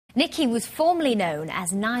Nikki was formerly known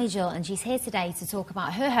as Nigel, and she's here today to talk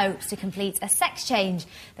about her hopes to complete a sex change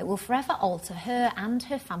that will forever alter her and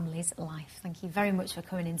her family's life. Thank you very much for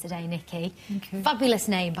coming in today, Nikki. Thank you. Fabulous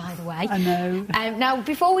name, by the way. I know. Now,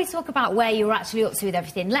 before we talk about where you're actually up to with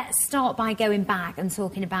everything, let's start by going back and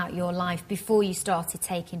talking about your life before you started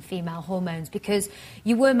taking female hormones, because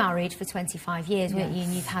you were married for 25 years, weren't you,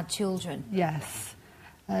 and you've had children. Yes.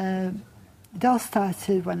 It all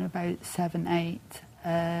started when about 7, 8.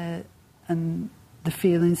 And the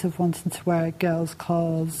feelings of wanting to wear girls'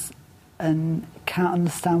 clothes and can't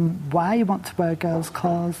understand why you want to wear girls'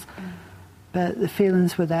 clothes, but the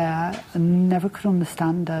feelings were there and never could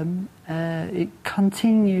understand them. It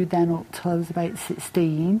continued then up till I was about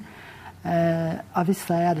 16.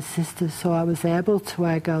 Obviously I had a sister, so I was able to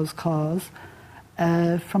wear girls' clothes.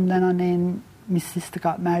 From then on in, my sister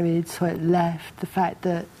got married, so it left the fact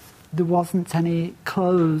that there wasn't any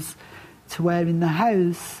clothes to wear in the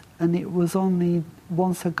house, and it was only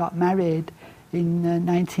once I got married in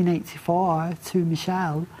 1984 to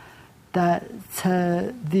Michelle that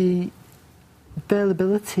the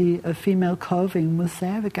availability of female clothing was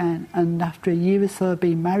there again. And after a year or so of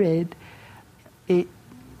being married, it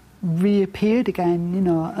reappeared again, you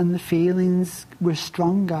know, and the feelings were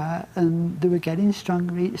stronger, and they were getting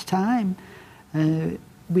stronger each time.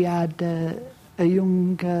 We had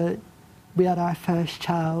we had our first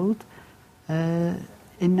child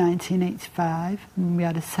in 1985, and we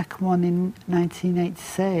had a second one in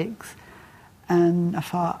 1986, and I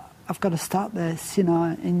thought, I've got to stop this, you know,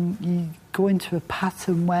 and you go into a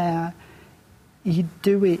pattern where you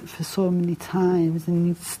do it for so many times and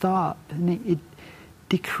you stop, and it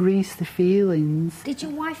decreased the feelings. Did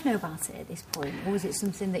your wife know about it at this point, or was it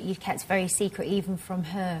something that you kept very secret even from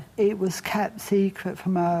her? It was kept secret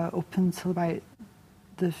from her up until about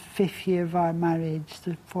the 5th year of our marriage,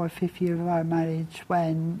 the 4th, 5th year of our marriage,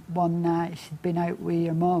 when one night she'd been out with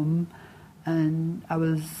her mum and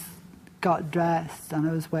got dressed and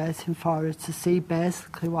I was waiting for her to see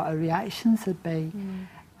basically what her reactions would be.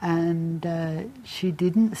 And she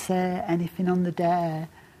didn't say anything on the day.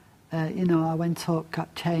 You know, I went up,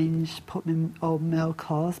 got changed, put my old male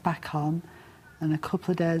clothes back on, and a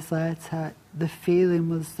couple of days later the feeling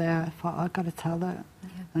was there. I thought, I've got to tell her.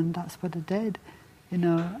 And that's what I did. You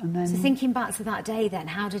know, and then... So thinking back to that day then,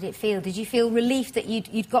 how did it feel? Did you feel relief that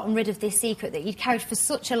you'd gotten rid of this secret that you'd carried for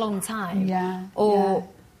such a long time? Yeah. Or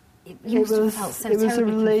you must have felt so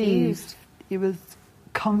terribly confused? It was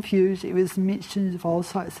confused. It was mixtures of all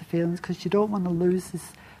sorts of feelings, because you don't want to lose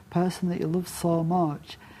this person that you love so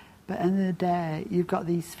much. But at the end of the day, you've got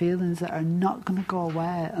these feelings that are not going to go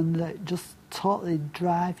away and that just totally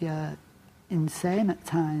drive you insane at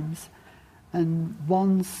times. And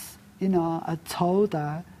once, you know, I told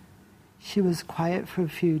her, she was quiet for a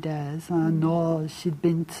few days, and I know she'd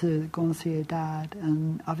been to go and see her dad,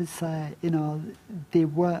 and obviously, you know, they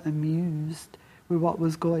weren't amused with what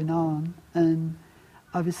was going on. And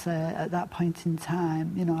obviously at that point in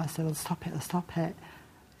time, you know, I said, I'll stop it,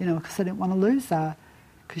 you know, because I didn't want to lose her,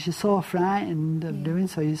 because you're so frightened of doing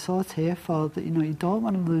so, you're so tearful that, you know, you don't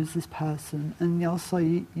want to lose this person, and also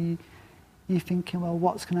you're thinking, well,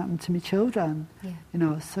 what's going to happen to my children? You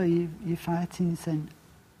know, so you're fighting, saying,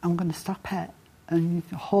 I'm going to stop it, and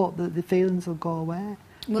you hope that the feelings will go away.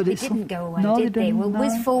 Well, they didn't go away, did they? We'll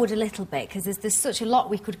whiz forward a little bit, because there's such a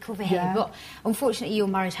lot we could cover here, but unfortunately your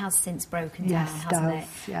marriage has since broken down, hasn't it?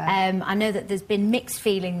 Yeah. I know that there's been mixed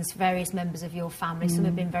feelings for various members of your family. Some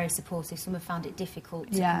have been very supportive, some have found it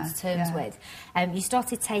difficult to come to terms with. You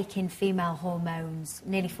started taking female hormones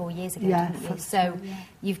nearly 4 years ago, didn't you? So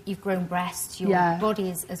you've grown breasts, your body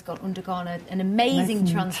has undergone an amazing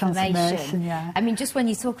transformation. I mean, just when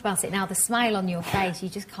you talk about it now, the smile on your face, you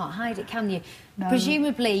just can't hide it, can you? No.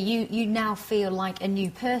 Presumably, you now feel like a new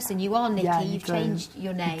person. You are Nikki, you've changed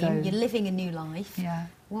your name, you're living a new life.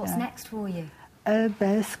 What's next for you?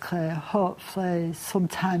 Basically, hopefully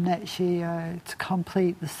sometime next year to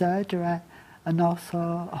complete the surgery, and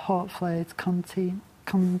also hopefully to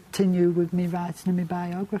continue with me writing in my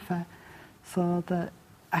biography, so that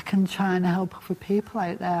I can try and help other people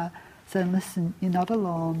out there, saying, listen, you're not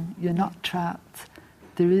alone, you're not trapped,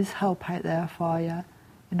 there is help out there for you.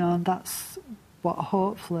 You know, and that's what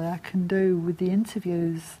hopefully I can do with the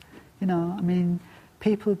interviews. You know, I mean,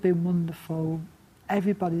 people have been wonderful,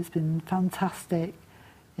 everybody's been fantastic,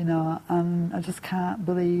 you know, and I just can't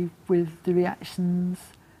believe with the reactions,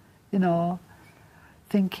 you know,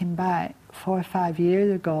 thinking back 4 or 5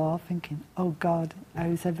 years ago, thinking, oh God, how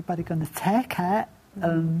is everybody going to take it?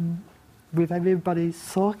 With everybody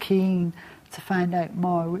so keen to find out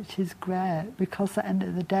more, which is great, because at the end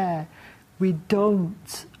of the day, we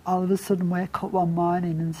don't all of a sudden wake up one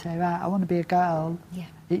morning and say, right, I want to be a girl. Yeah.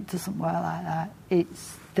 It doesn't work like that.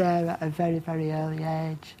 It's there at a very, very early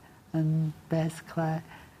age, and basically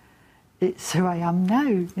it's who I am now.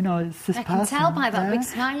 You know, it's this person. I can tell by that big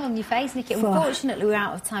smile on your face, Nikki. Unfortunately, we're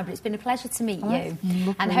out of time, but it's been a pleasure to meet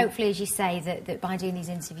you. And hopefully, as you say, that by doing these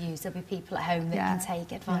interviews, there'll be people at home that can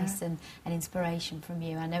take advice and inspiration from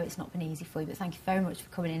you. I know it's not been easy for you, but thank you very much for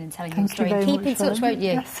coming in and telling your story. Keep in touch, won't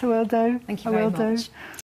you? Yes, I will do. Thank you very much.